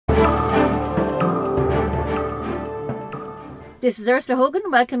This is Ursula Hogan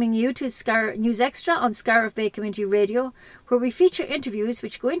welcoming you to Scar News Extra on Scariff Bay Community Radio, where we feature interviews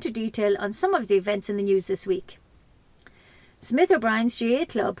which go into detail on some of the events in the news this week. Smith O'Brien's GAA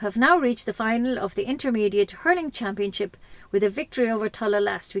club have now reached the final of the Intermediate Hurling Championship with a victory over Tulla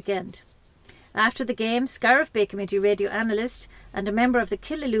last weekend. After the game, Scariff Bay Community Radio analyst and a member of the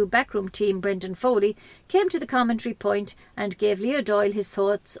Killaloe backroom team, Brendan Foley, came to the commentary point and gave Leo Doyle his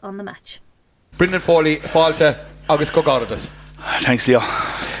thoughts on the match. Brendan Foley, Falta, August Gogardas. Thanks, Leo.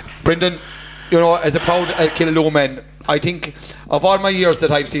 Brendan, you know, as a proud Killaloe man, I think of all my years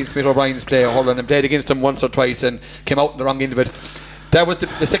that I've seen Smith O'Brien's play hurling and played against him once or twice and came out in the wrong end of it, that was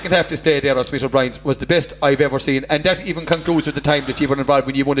the second half display there of Smith O'Brien's was the best I've ever seen, and that even concludes with the time that you were involved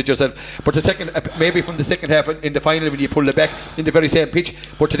when you won it yourself. But the second, maybe from the second half in the final when you pulled it back in the very same pitch.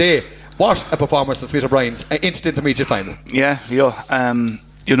 But today, what a performance of Smith O'Brien's into the intermediate final. Yeah, Leo.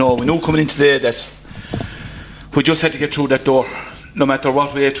 You know, we knew coming in today that we just had to get through that door, no matter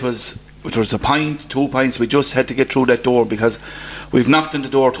what way it was. It was a pint, 2 pints, we just had to get through that door because we've knocked on the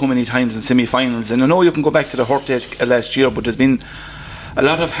door too many times in semi-finals. And I know you can go back to the heartache last year, but there's been a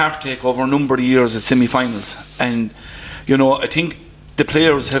lot of heartache over a number of years at semi-finals. And, you know, I think the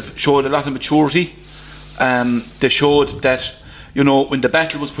players have showed a lot of maturity. They showed that, you know, when the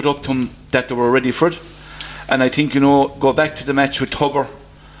battle was put up to them, that they were ready for it. And I think, you know, go back to the match with Tubber,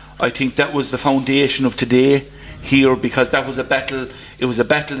 I think that was the foundation of today here, because that was a battle. It was a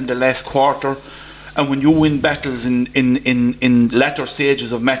battle in the last quarter, and when you win battles in latter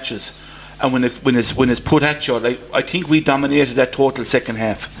stages of matches, and when it's put at you, like, I think we dominated that total second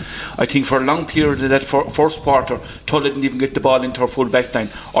half. I think for a long period of that first quarter, Tulla didn't even get the ball into our full back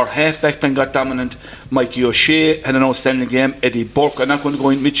line. Our half back line got dominant. Mikey O'Shea had an outstanding game. Eddie Burke, I'm not going to go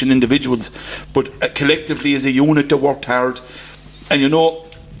in mention individuals, but collectively as a unit they worked hard. And you know,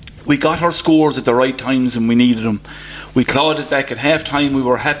 we got our scores at the right times and we needed them. We clawed it back at half time. We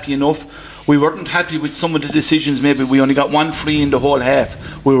were happy enough. We weren't happy with some of the decisions. Maybe we only got 1 free in the whole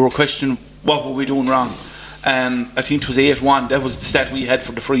half. We were questioning what were we doing wrong. I think it was 8-1. That was the stat we had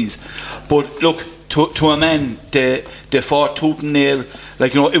for the frees. But look, to a man, they fought tooth and nail.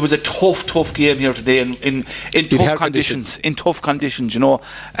 Like, you know, it was a tough game here today in tough conditions. In tough conditions, you know.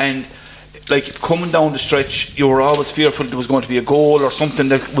 And like coming down the stretch, you were always fearful there was going to be a goal or something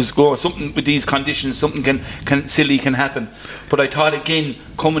that was going. Something with these conditions, something can silly can happen. But I thought again,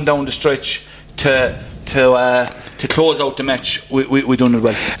 coming down the stretch to close out the match, we done it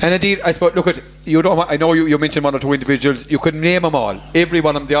well. And indeed, I suppose, look at you. I know you mentioned 1 or 2 individuals. You could name them all. Every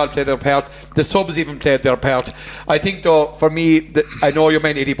one of them, they all played their part. The subs even played their part. I think, though, for me, I know you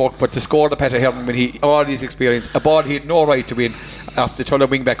meant Eddie Buck, but to score the Petter Herman when all his experience, a ball he had no right to win after the Tulla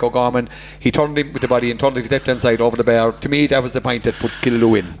wing back O'Gorman, he turned him with the body and turned his left hand side over the bar. To me, that was the point that put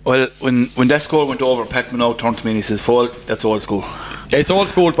Killaloe in. Well, when that score went over, Pat Minow turned to me and he says, "Fall, that's old school." It's old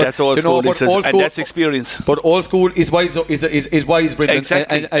school, but that's old school, he says, old school, and that's experience. But old school is wise, Brendan.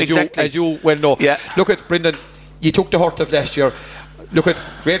 Exactly. And as you well know. Yeah. Look at Brendan. You took the hurt of last year. Look at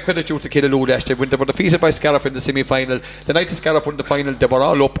great credit due to Killaloe last year when they were defeated by Scariff in the semi-final. The night the Scariff won the final, they were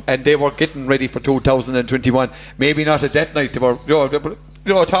all up and they were getting ready for 2021. Maybe not at that night. They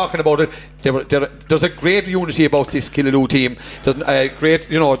were talking about it. There's a great unity about this Killaloe team.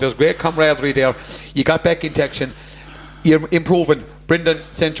 There's great camaraderie there. You got back into action. You're improving. Brendan,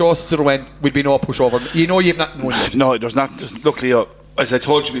 St. Joseph's Rowan will be no pushover. You know you've nothing won yet. No, there's not. Look, Leo, as I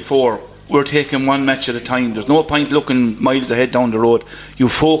told you before, we're taking one match at a time. There's no point looking miles ahead down the road. You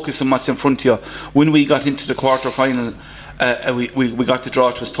focus on what's in front of you. When we got into the quarter final, we got the draw.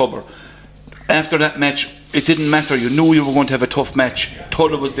 It was Tubber. After that match, it didn't matter. You knew you were going to have a tough match.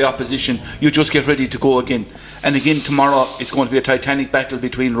 Tulla was the opposition. You just get ready to go again. And again tomorrow, it's going to be a titanic battle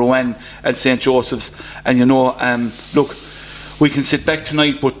between Rowan and St. Joseph's. And you know, look, we can sit back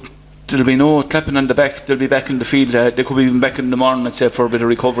tonight, but there'll be no clapping on the back. They'll be back in the field. They could be even back in the morning, I'd say, for a bit of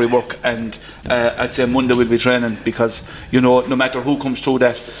recovery work. And I'd say Monday we'll be training because, you know, no matter who comes through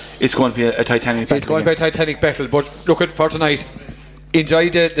that, it's going to be a titanic battle. It's going to be a titanic battle. But look at for tonight. Enjoy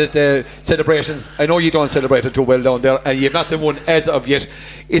the celebrations. I know you don't celebrate it too well down there, and you've not the one as of yet.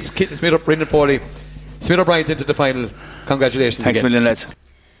 It's Smith up, Brendan Foley. Smith O'Brien's into the final. Congratulations. Thanks again. a million, lads.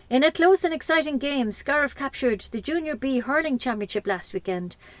 In a close and exciting game, Scariff captured the Junior B Hurling Championship last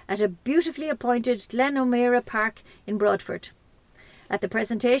weekend at a beautifully appointed Glen O'Meara Park in Broadford. At the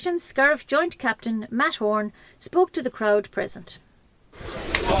presentation, Scariff joint captain Matt Horn spoke to the crowd present.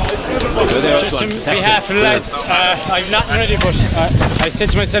 Just on behalf of the lads, I'm not ready, but I said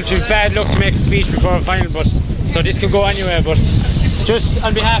to myself it was bad luck to make a speech before a final, but so this could go anywhere. But just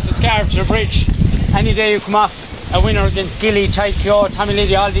on behalf of Scariff to the Bridge, any day you come off a winner against Gilly, Tyke, Tommy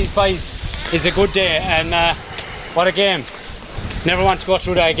Liddy, all these boys is a good day, and what a game. never want to go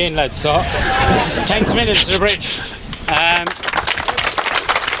through that again, lads. So thanks a million to the bridge.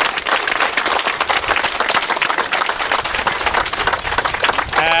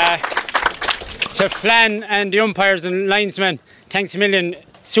 To Flann and the umpires and linesmen, thanks a million.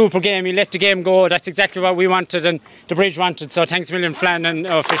 Super game, you let the game go. That's exactly what we wanted and the bridge wanted. So thanks a million, Flann and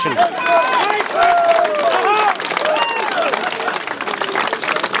officials.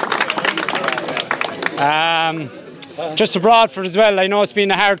 Just to Broadford as well, I know it's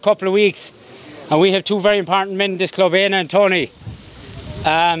been a hard couple of weeks and we have two very important men in this club, Éanna and Tony.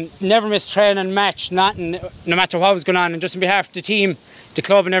 Never miss training, match, nothing, no matter what was going on. And just on behalf of the team, the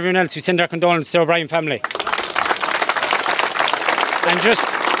club and everyone else, we send our condolences to the O'Brien family. And just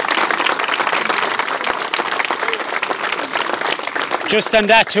on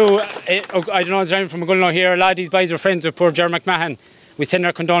that too, I don't know, is anyone from Ogulno here? A lot of these boys were friends with poor Jerry McMahon. We send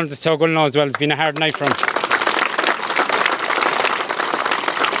our condolences to Ogulno as well. It's been a hard night for him.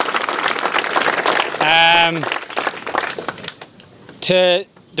 To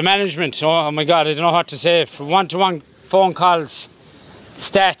the management, oh my God, I don't know what to say. For one-to-one phone calls,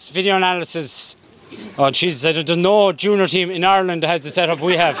 stats, video analysis. Oh Jesus, there's no junior team in Ireland that has the setup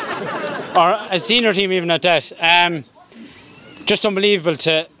we have, or a senior team even at that. Just unbelievable.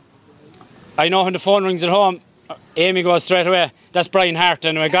 I know when the phone rings at home, Amy goes straight away, that's Brian Hart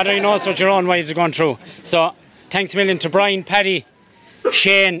anyway. God only knows what your own wives are going through. So thanks a million to Brian, Paddy,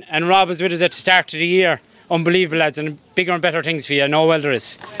 Shane and Rob was with us at the start of the year. Unbelievable lads, and bigger and better things for you, I know well there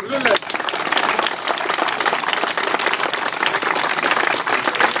is.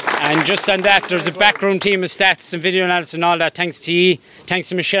 And just on that, there's a backroom team of stats and video analysis and all that. Thanks to you, thanks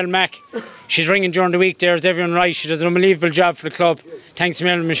to Michelle Mack. She's ringing during the week there, is everyone right? She does an unbelievable job for the club. Thanks a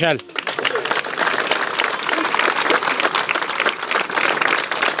million, Michelle.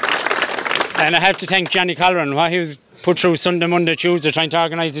 And I have to thank Johnny Colleran, what he was put through Sunday, Monday, Tuesday trying to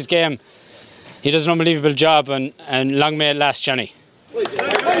organise this game. He does an unbelievable job, and long may it last, Johnny.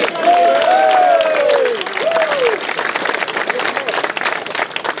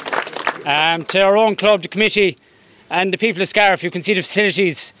 To our own club, the committee and the people of Scariff, you can see the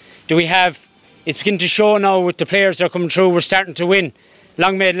facilities that we have. It's beginning to show now with the players that are coming through. We're starting to win.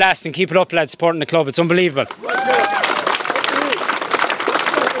 Long may it last, and keep it up, lads, supporting the club. It's unbelievable.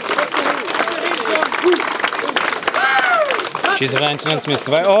 She's a anything else missed.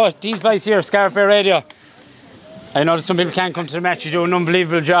 Oh, these boys here, Scariff Bay Radio. I know that some people can't come to the match. You do an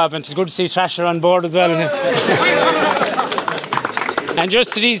unbelievable job, and it's good to see Thrasher on board as well. And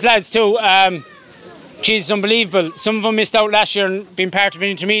just to these lads too, Jesus, unbelievable. Some of them missed out last year and being part of an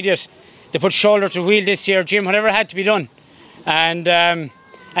intermediate. They put shoulder to wheel this year, Jim, whatever had to be done. And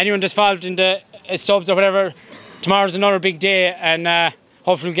anyone that's involved in the subs or whatever, tomorrow's another big day, and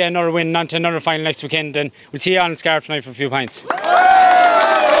hopefully we'll get another win and on to another final next weekend, and we'll see you on in Scariff tonight for a few pints.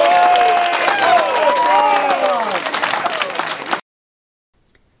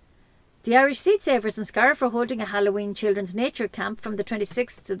 The Irish Seed Savers in Scariff are holding a Halloween Children's Nature Camp from the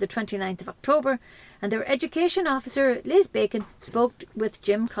 26th to the 29th of October, and their education officer, Liz Bacon, spoke with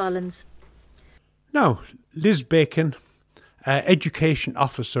Jim Collins. Now, Liz Bacon, education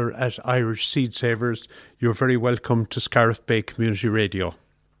officer at Irish Seed Savers, you're very welcome to Scariff Bay Community Radio.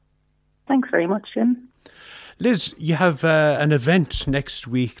 Thanks very much, Jim. Liz, you have an event next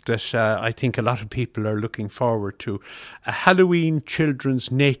week that I think a lot of people are looking forward to, a Halloween Children's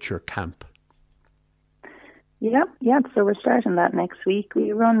Nature Camp. Yeah. So we're starting that next week.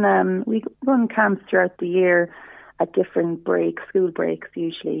 We run camps throughout the year at different breaks, school breaks,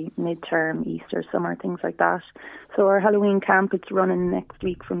 usually midterm, Easter, summer, things like that. So our Halloween camp is running next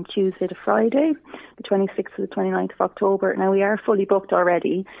week from Tuesday to Friday, the 26th to the 29th of October. Now we are fully booked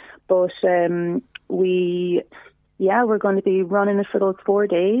already, but we're going to be running it for those 4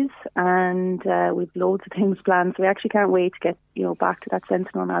 days, and we've loads of things planned. So we actually can't wait to get back to that sense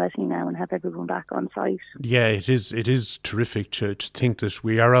of normality now and have everyone back on site. Yeah, it is terrific to think that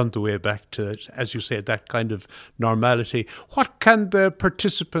we are on the way back to, as you say, that kind of normality. What can the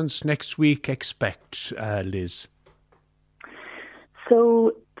participants next week expect, Liz?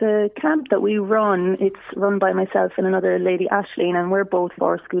 So the camp that we run, it's run by myself and another lady, Aisling, and we're both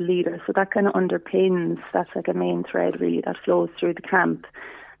our school leaders. So that kind of underpins, that's like a main thread really that flows through the camp.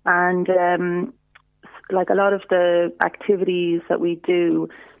 And like a lot of the activities that we do,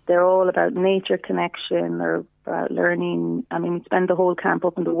 they're all about nature connection. They're about learning. I mean, we spend the whole camp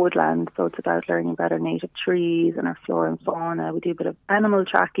up in the woodland, so it's about learning about our native trees and our flora and fauna. We do a bit of animal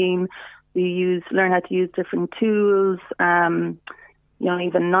tracking. We learn how to use different tools.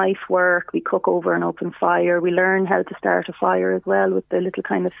 Even knife work. We cook over an open fire. We learn how to start a fire as well with the little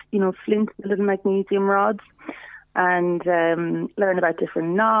kind of, flint, the little magnesium rods. and learn about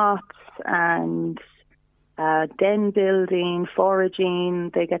different knots and den building,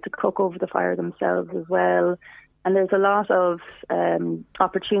 foraging. They get to cook over the fire themselves as well. And there's a lot of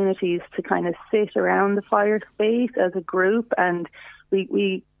opportunities to kind of sit around the fire space as a group, and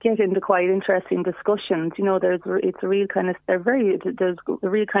we get into quite interesting discussions. You know, there's a real kind of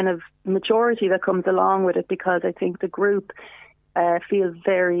maturity that comes along with it, because I think the group feels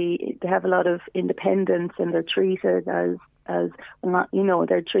they have a lot of independence, and they're treated as not, you know,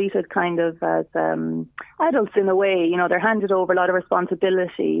 they're treated kind of as adults in a way. You know, they're handed over a lot of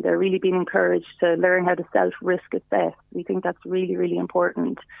responsibility. They're really being encouraged to learn how to self-risk assess. We think that's really, really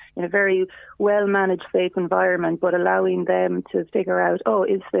important in a very well-managed, safe environment, but allowing them to figure out,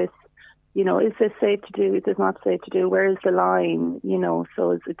 is this safe to do? Is this not safe to do? Where is the line? You know,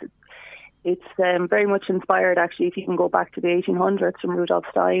 so it's very much inspired, actually, if you can go back to the 1800s from Rudolf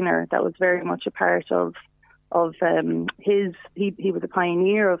Steiner. That was very much a part of he was a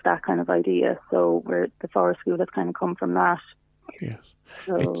pioneer of that kind of idea. So the Forest School has kind of come from that. Yes.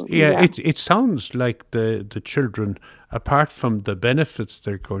 So, it sounds like the children, apart from the benefits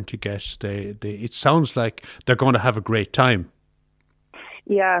they're going to get, it sounds like they're going to have a great time.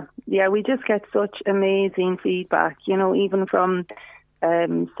 Yeah, we just get such amazing feedback, you know, even from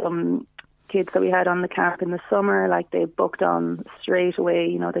some kids that we had on the camp in the summer. Like, they booked on straight away,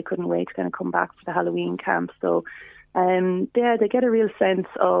 you know, they couldn't wait to kind of come back for the Halloween camp. So they get a real sense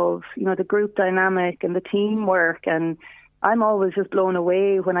of, you know, the group dynamic and the teamwork, and I'm always just blown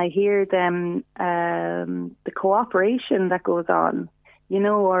away when I hear them, the cooperation that goes on, you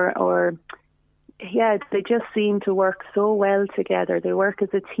know, or they just seem to work so well together. They work as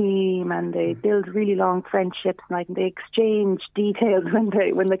a team, and they build really long friendships, and they exchange details when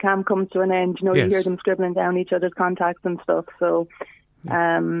the camp comes to an end. You know, yes. You hear them scribbling down each other's contacts and stuff. So, it's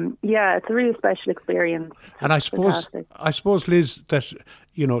a really special experience. And I suppose, Liz, that,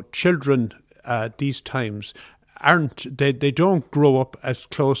 you know, children these times they don't grow up as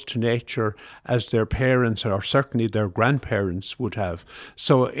close to nature as their parents or certainly their grandparents would have.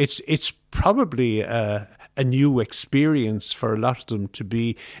 So it's probably a new experience for a lot of them to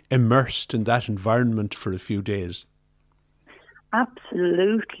be immersed in that environment for a few days.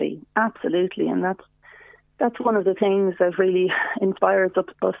 Absolutely, and that's one of the things that really inspires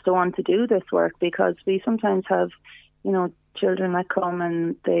us to want to do this work, because we sometimes have, you know, children that come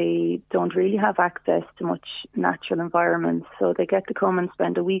and they don't really have access to much natural environment, so they get to come and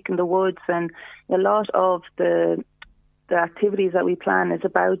spend a week in the woods, and a lot of the activities that we plan is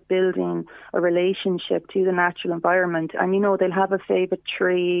about building a relationship to the natural environment. And, you know, they'll have a favourite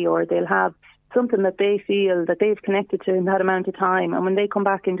tree, or they'll have something that they feel that they've connected to in that amount of time, and when they come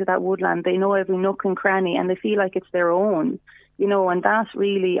back into that woodland, they know every nook and cranny, and they feel like it's their own. You know, and that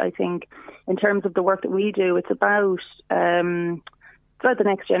really, I think, in terms of the work that we do, it's about the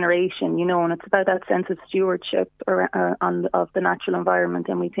next generation, you know, and it's about that sense of stewardship of the natural environment.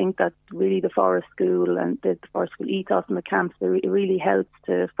 And we think that really the Forest School and the Forest School ethos and the camps, it really helps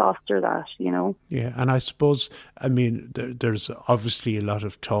to foster that, you know. Yeah, and I suppose, I mean, there's obviously a lot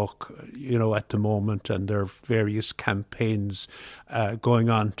of talk, you know, at the moment, and there are various campaigns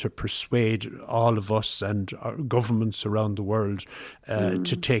going on to persuade all of us and our governments around the world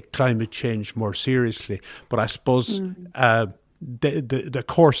to take climate change more seriously. But I suppose the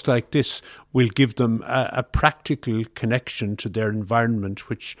course like this will give them a practical connection to their environment,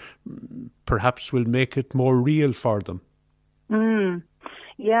 which perhaps will make it more real for them.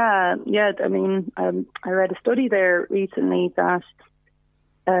 Yeah. I mean, I read a study there recently that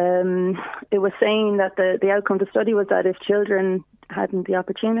it was saying that the outcome of the study was that if children hadn't the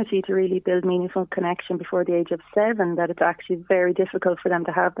opportunity to really build meaningful connection before the age of 7, that it's actually very difficult for them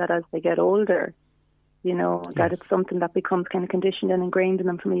to have that as they get older. You know, that it's something that becomes kind of conditioned and ingrained in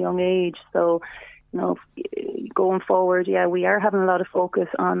them from a young age. So, you know, going forward, we are having a lot of focus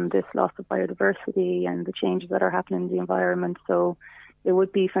on this loss of biodiversity and the changes that are happening in the environment. So it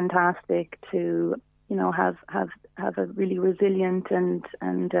would be fantastic to, you know, have a really resilient and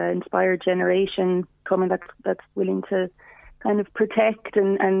inspired generation coming that's willing to kind of protect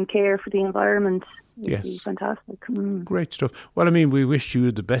and care for the environment. Yes. Be fantastic. Great stuff. Well, I mean, we wish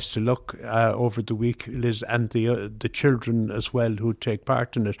you the best of luck over the week, Liz, and the children as well who take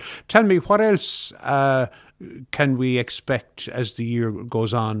part in it. Tell me, what else can we expect as the year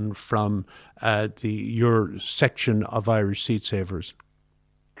goes on from your section of Irish Seed Savers?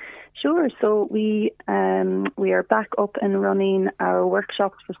 Sure. So we are back up and running our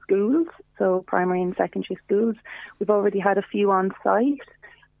workshops for schools, so primary and secondary schools. We've already had a few on site,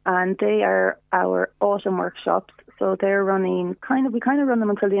 and they are our autumn workshops. So they're running we kind of run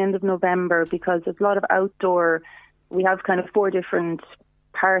them until the end of November, because there's a lot of outdoor. We have kind of 4 different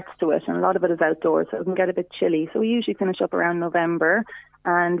parts to it, and a lot of it is outdoors, so it can get a bit chilly. So we usually finish up around November,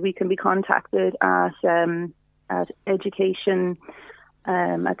 and we can be contacted at education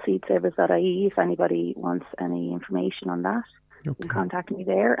at seedsavers.ie if anybody wants any information on that. You can contact me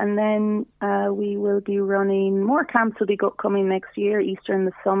there. And then we will be running more camps. Will be coming next year, Easter in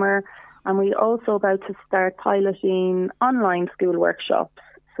the summer, and we're also about to start piloting online school workshops.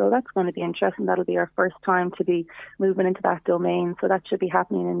 So that's going to be interesting. That'll be our first time to be moving into that domain. So that should be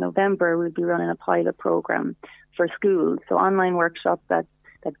happening in November. We'll be running a pilot program for schools. So online workshops that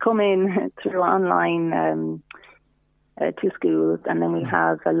come in through online to schools, and then we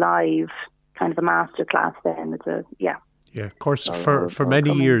have a live kind of a master class then. Yeah, of course, for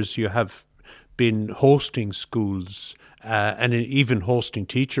many years you have been hosting schools and even hosting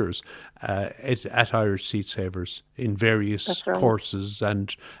teachers at Irish Seed Savers in various courses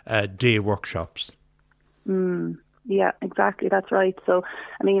and day workshops. Yeah, exactly. That's right. So,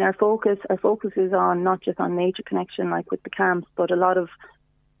 I mean, our focus is on not just on nature connection like with the camps, but a lot of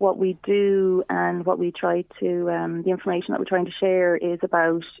what we do and what we try to, the information that we're trying to share is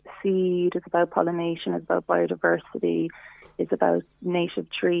about seed, it's about pollination, it's about biodiversity, it's about native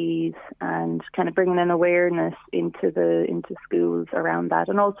trees, and kind of bringing an awareness into schools around that,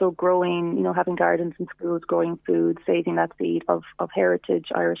 and also growing, having gardens in schools, growing food, saving that seed of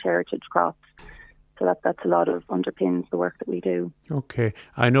Irish heritage crops. So that's a lot of underpins the work that we do. Okay.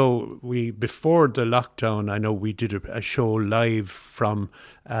 I know before the lockdown, we did a show live from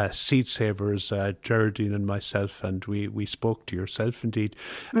Seed Savers, Geraldine and myself, and we spoke to yourself indeed.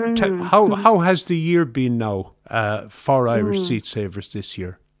 How has the year been now for Irish Seed Savers this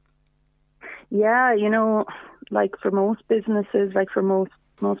year? Yeah, like for most businesses, like for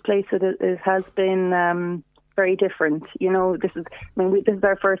most places, it has been very different. This is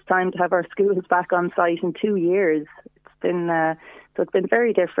our first time to have our schools back on site in 2 years. It's been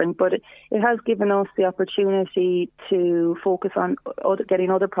very different, but it has given us the opportunity to focus on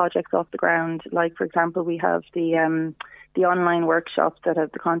getting other projects off the ground. Like, for example, we have the online workshops that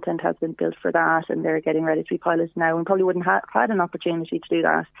the content has been built for that, and they're getting ready to be piloted now, and probably wouldn't have had an opportunity to do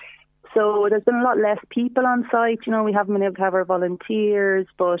that. So there's been a lot less people on site. We haven't been able to have our volunteers,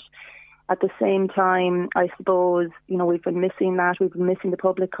 but at the same time, I suppose, we've been missing that. We've been missing the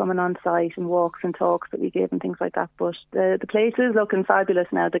public coming on site and walks and talks that we give and things like that. But the place is looking fabulous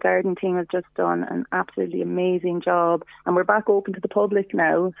now. The garden team has just done an absolutely amazing job. And we're back open to the public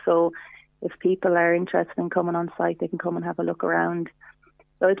now. So if people are interested in coming on site, they can come and have a look around.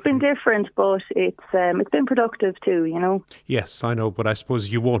 So it's been different, but it's been productive too, Yes, I know, but I suppose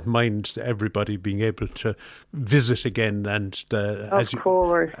you won't mind everybody being able to visit again, and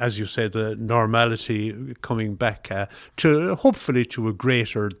as you said, the normality coming back to hopefully to a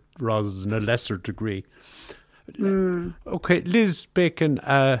greater rather than a lesser degree. Okay, Liz Bacon,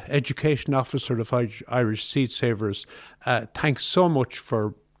 Education Officer of Irish Seed Savers, thanks so much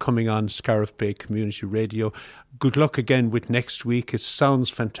for coming on Scariff Bay Community Radio. Good luck again with next week. It sounds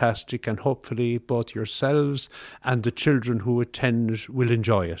fantastic, and hopefully both yourselves and the children who attend will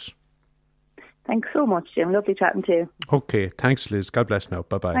enjoy it. Thanks so much, Jim. Lovely chatting to you. Okay, thanks, Liz. God bless now.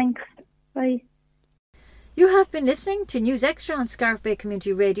 Bye-bye. Thanks. Bye. You have been listening to News Extra on Scariff Bay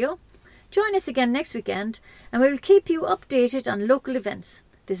Community Radio. Join us again next weekend, and we will keep you updated on local events.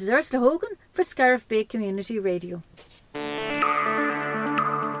 This is Ursula Hogan for Scariff Bay Community Radio.